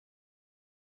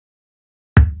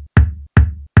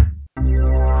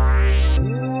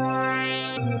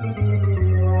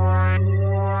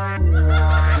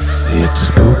It's a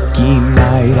spooky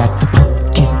night at the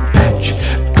pumpkin patch.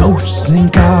 Ghosts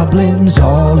and goblins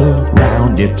all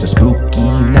around. It's a spooky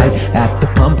night at the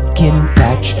pumpkin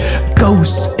patch.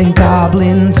 Ghosts and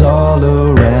goblins all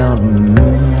around.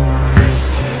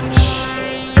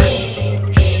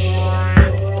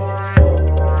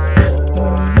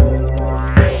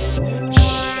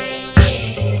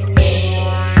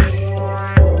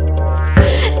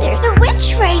 There's a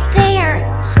witch right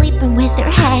there, sleeping with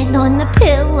her head on the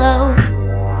pillow.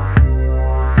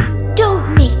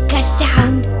 Don't make a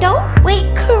sound, don't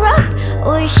wake her up,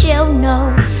 or she'll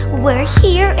know we're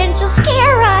here and she'll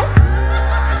scare us.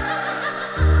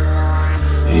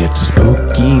 It's a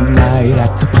spooky night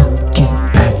at the pumpkin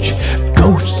patch.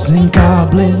 Ghosts and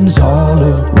goblins all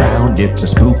around. It's a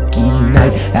spooky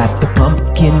night at the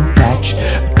pumpkin patch.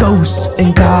 Ghosts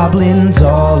and goblins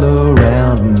all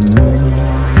around.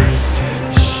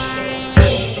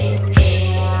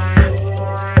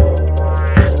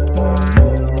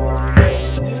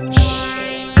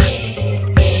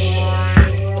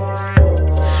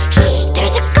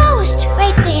 There's a ghost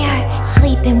right there,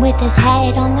 sleeping with his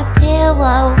head on the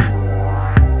pillow.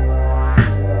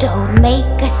 Don't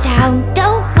make a sound,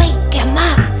 don't wake him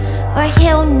up, or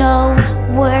he'll know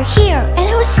we're here and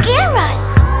he'll scare us.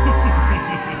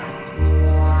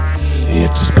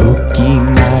 It's a spooky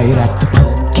night at the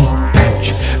pumpkin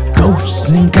patch. Ghosts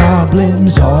and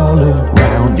goblins all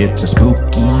around. It's a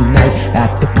spooky night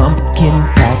at the pumpkin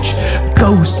patch.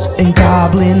 Ghosts and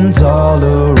goblins all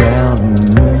around.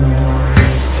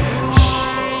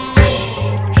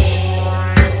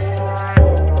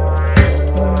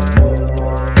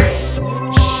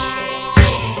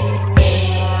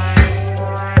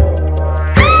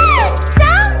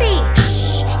 Zombie!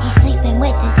 Shh, he's sleeping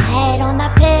with his head on the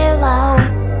pillow.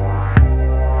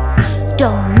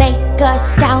 Don't make a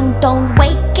sound, don't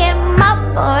wake him up,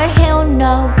 or he'll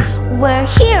know we're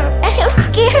here and he'll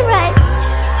scare us.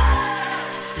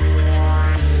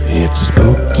 It's a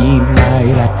spooky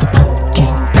night at the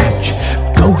pumpkin patch.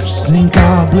 Ghosts and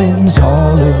goblins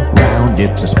all around.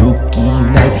 It's a spooky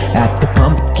night at the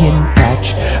pumpkin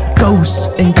patch.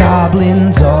 Ghosts and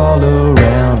goblins all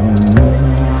around.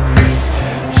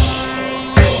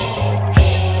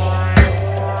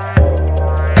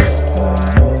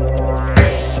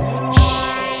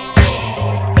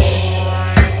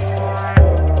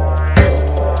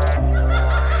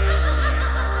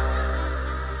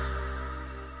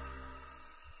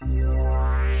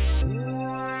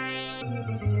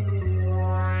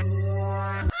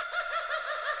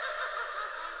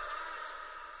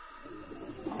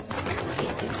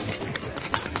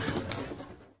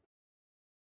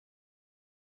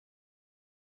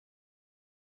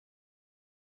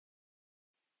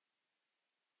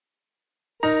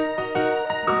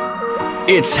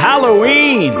 It's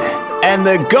Halloween, and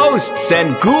the ghosts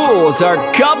and ghouls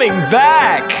are coming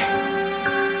back!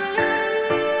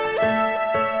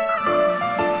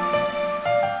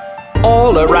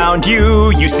 All around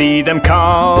you, you see them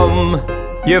come.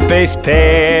 Your face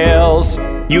pales,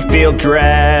 you feel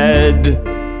dread,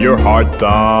 your heart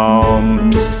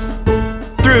thumps.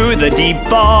 Through the deep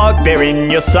fog, they're in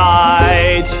your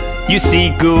sight. You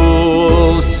see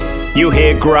ghouls, you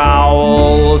hear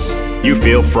growls, you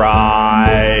feel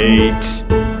fright.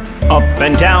 Up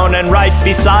and down and right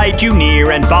beside you, near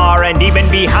and far and even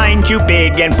behind you,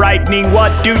 big and frightening.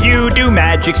 What do?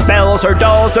 Magic spells or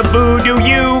dolls of voodoo?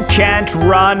 You can't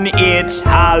run, it's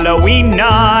Halloween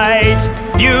night.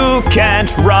 You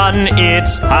can't run,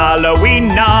 it's Halloween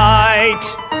night.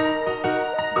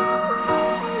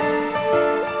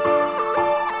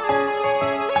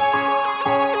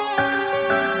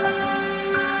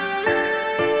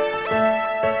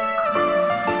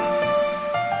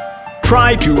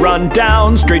 Try to run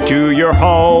down straight to your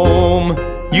home.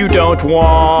 You don't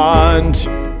want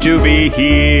to be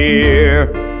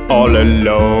here all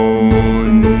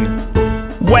alone.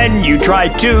 When you try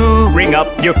to ring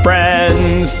up your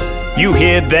friends, you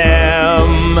hear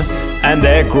them and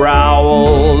their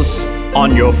growls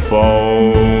on your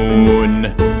phone.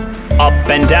 Up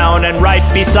and down and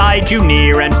right beside you,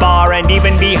 near and far and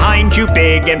even behind you,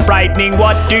 big and frightening.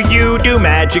 What do?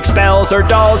 Magic spells or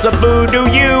dolls of voodoo?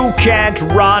 You can't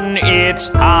run, it's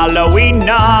Halloween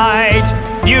night.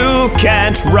 You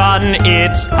can't run,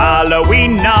 it's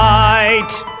Halloween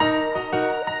night.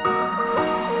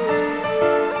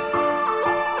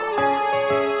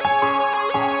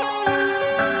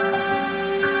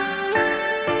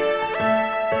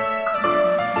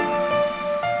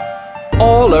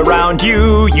 All around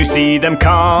you, you see them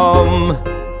come.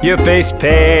 Your face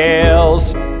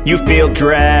pales, you feel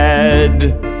dread,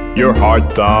 your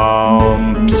heart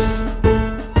thumps.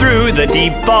 Through the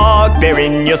deep fog there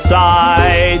in your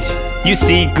sight, you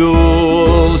see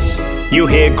ghouls, you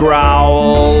hear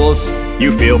growls,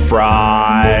 you feel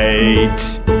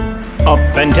fright. Up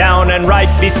and down and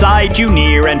right beside you,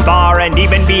 near and far and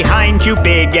even behind you,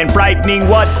 big and frightening,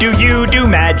 what do?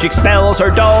 Magic spells or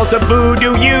dolls of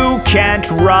voodoo. You can't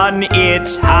run,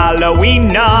 it's Halloween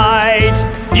night.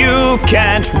 You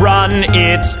can't run,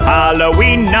 it's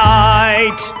Halloween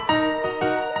night.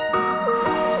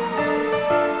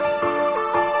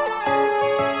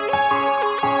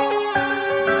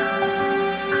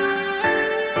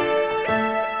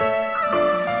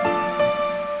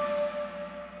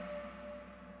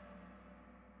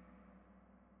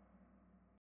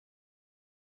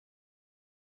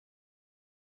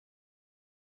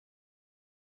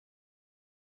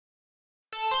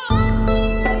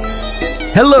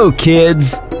 Hello,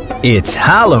 kids! It's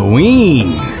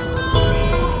Halloween!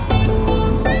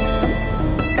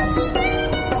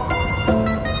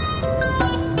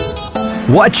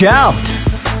 Watch out!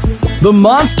 The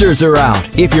monsters are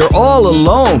out. If you're all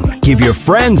alone, give your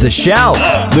friends a shout.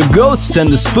 The ghosts and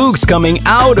the spooks coming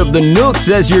out of the nooks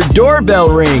as your doorbell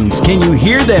rings. Can you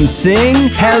hear them sing?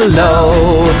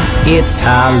 Hello, it's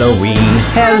Halloween.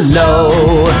 Hello,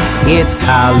 it's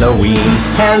Halloween.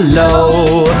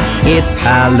 Hello, it's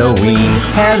Halloween.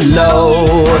 Hello,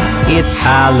 it's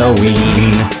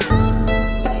Halloween.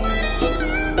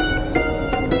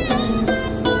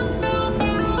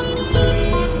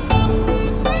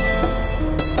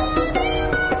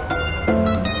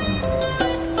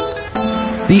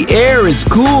 The air is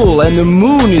cool and the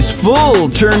moon is full.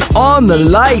 Turn on the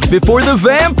light before the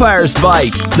vampires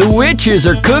bite. The witches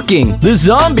are cooking, the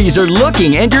zombies are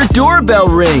looking, and your doorbell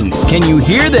rings. Can you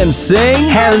hear them sing?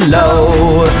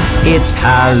 Hello, it's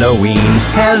Halloween.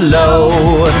 Hello,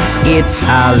 it's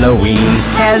Halloween.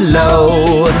 Hello,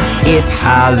 it's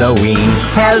Halloween.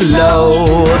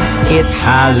 Hello, it's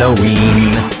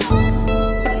Halloween.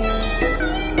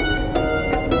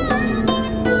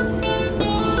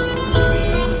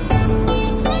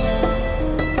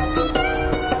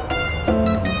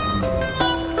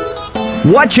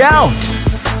 Watch out!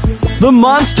 The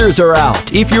monsters are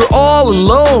out. If you're all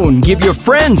alone, give your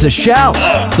friends a shout.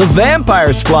 The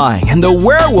vampire's flying and the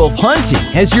werewolf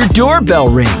hunting as your doorbell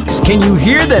rings. Can you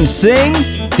hear them sing?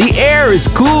 The air is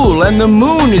cool and the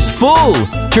moon is full.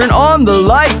 Turn on the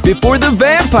light before the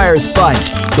vampires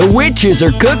bite. The witches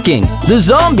are cooking, the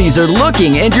zombies are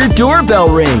looking, and your doorbell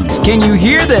rings. Can you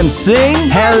hear them sing?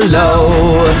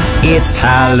 Hello, it's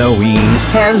Halloween.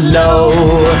 Hello,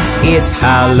 it's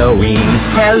Halloween.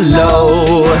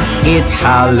 Hello, it's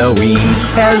Halloween.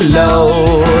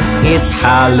 Hello, it's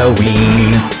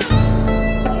Halloween.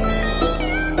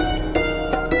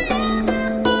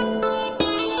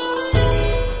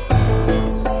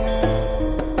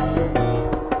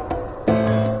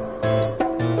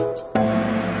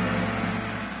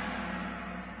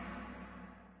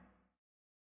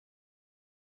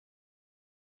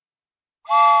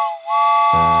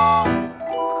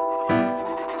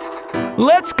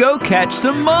 Let's go catch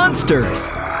some monsters!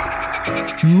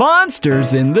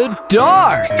 Monsters in the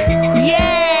dark!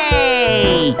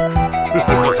 Yay!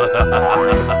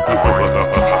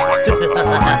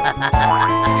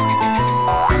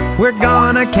 We're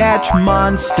gonna catch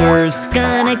monsters!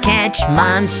 Gonna catch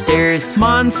monsters!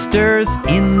 Monsters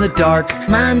in the dark!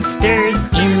 Monsters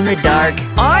in the dark!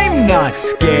 I'm not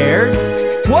scared!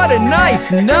 What a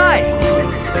nice night!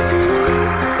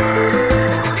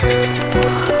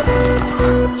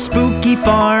 Spooky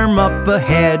farm up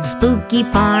ahead. Spooky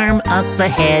farm up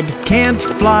ahead. Can't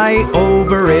fly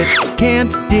over it.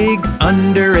 Can't dig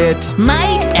under it.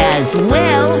 Might as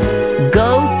well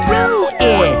go through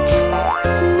it.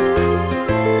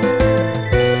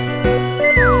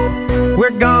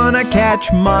 We're gonna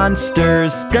catch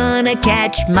monsters. Gonna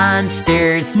catch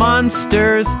monsters.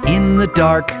 Monsters in the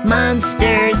dark.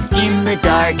 Monsters in the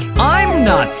dark. I'm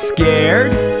not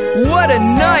scared. What a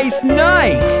nice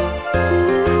night!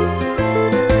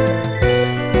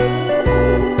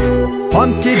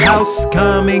 Haunted house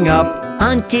coming up.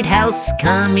 Haunted house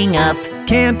coming up.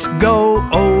 Can't go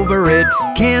over it.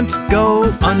 Can't go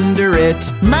under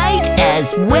it. Might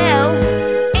as well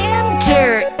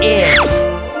enter it.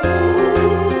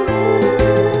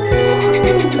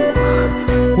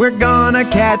 We're gonna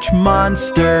catch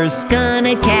monsters.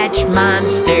 Gonna catch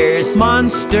monsters.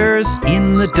 Monsters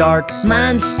in the dark.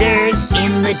 Monsters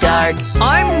in the dark.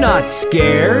 I'm not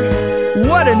scared.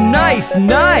 What a nice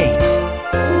night!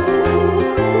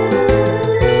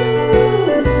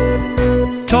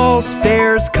 Tall Tall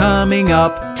stairs coming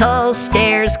up, Tall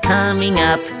stairs coming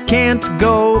up. can't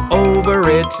go over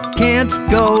it, can't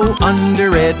go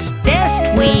under it. Best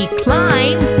we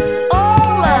climb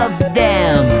all of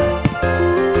them.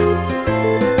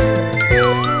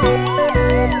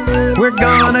 We're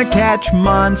gonna catch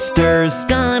monsters,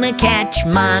 Gonna catch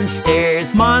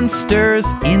monsters. monsters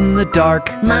in the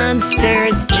dark.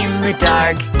 Monsters in the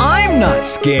dark. I'm not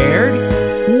scared.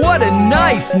 What a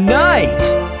nice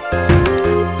night!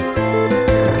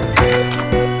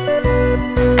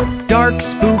 Dark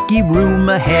spooky room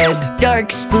ahead,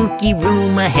 Dark spooky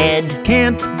room ahead.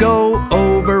 can't go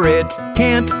over it,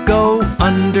 can't go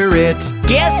under it.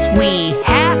 Guess we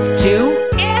have to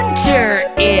enter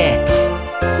it.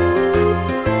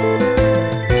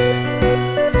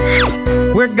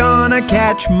 We're gonna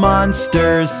catch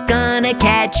monsters, Gonna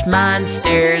catch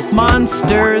monsters.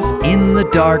 monsters in the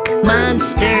dark.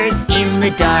 Monsters in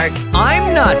the dark.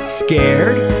 I'm not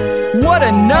scared. What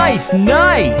a nice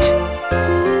night!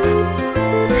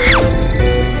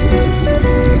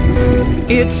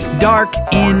 It's dark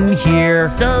in here.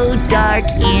 So dark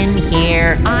in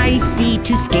here. I see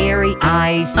two scary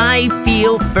eyes. I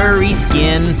feel furry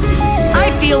skin.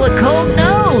 I feel a cold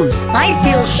nose. I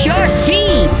feel sharp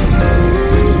teeth.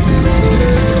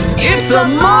 It's a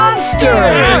monster!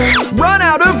 Run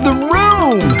out of the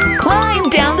room! Climb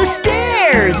down the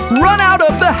stairs. Run out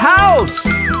of the house!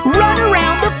 Run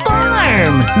around the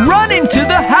farm. Run into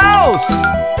the house!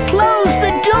 Close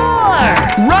the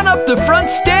door. Run up the front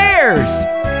stairs!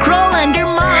 Crawl under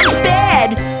Mom's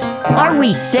bed. Are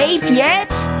we safe yet?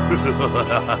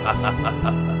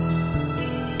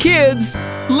 Kids,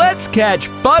 let's catch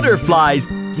butterflies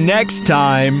next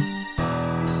time.